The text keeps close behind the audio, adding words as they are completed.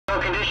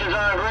conditions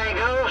on Gray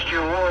Ghost.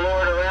 Your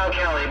Warlord around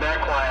Cali.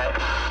 Back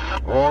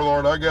quiet.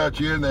 Warlord, I got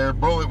you in there.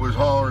 Bullet was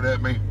hollering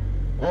at me.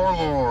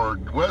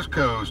 Warlord, West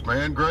Coast,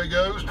 man. Gray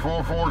Ghost,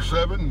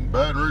 447,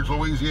 Baton Rouge,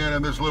 Louisiana,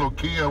 in this little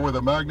Kia with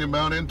a Magnum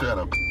mount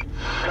antenna. All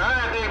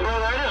right, big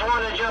brother. I just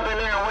wanted to jump in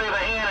there and wave a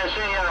hand and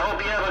say I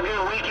hope you have a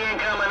good weekend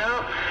coming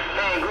up.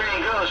 Hey,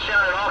 Gray Ghost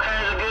sounded all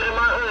kinds of good in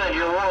my hood.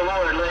 Your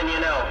Warlord letting you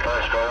know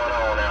what's going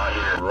on out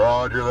here.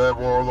 Roger that,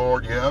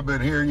 Warlord. Yeah, I've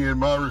been hearing you in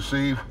my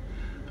receive.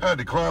 I had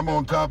to climb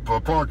on top of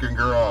a parking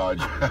garage.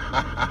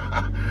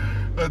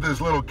 Let this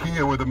little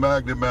Kia with a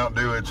Magnum mount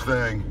do its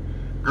thing.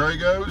 Gray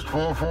Ghost,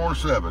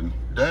 447,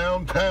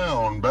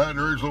 downtown Baton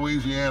Rouge,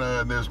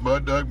 Louisiana, in this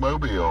mud duck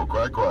mobile.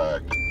 Quack,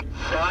 quack.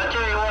 So I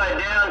tell you what,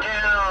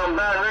 downtown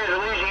Baton Rouge,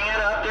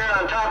 Louisiana, up there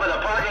on top of the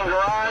parking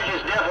garage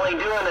is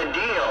definitely doing the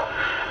deal.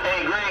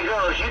 Hey, Gray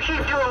Ghost, you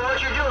keep doing what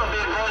you're doing,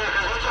 big brother,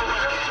 because it's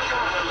always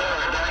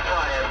getting back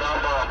quiet. Bump,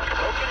 bump.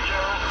 Okay,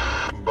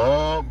 Joe.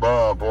 Bump,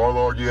 bump.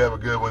 Warlord, you have a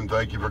good one.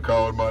 Thank you for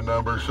calling my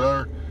number,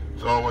 sir.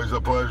 It's always a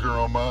pleasure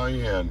on my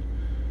end.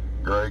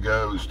 Gray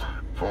Ghost,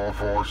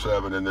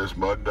 447 in this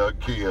mud duck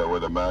Kia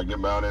with a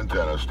Magnum mount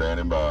antenna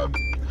standing by.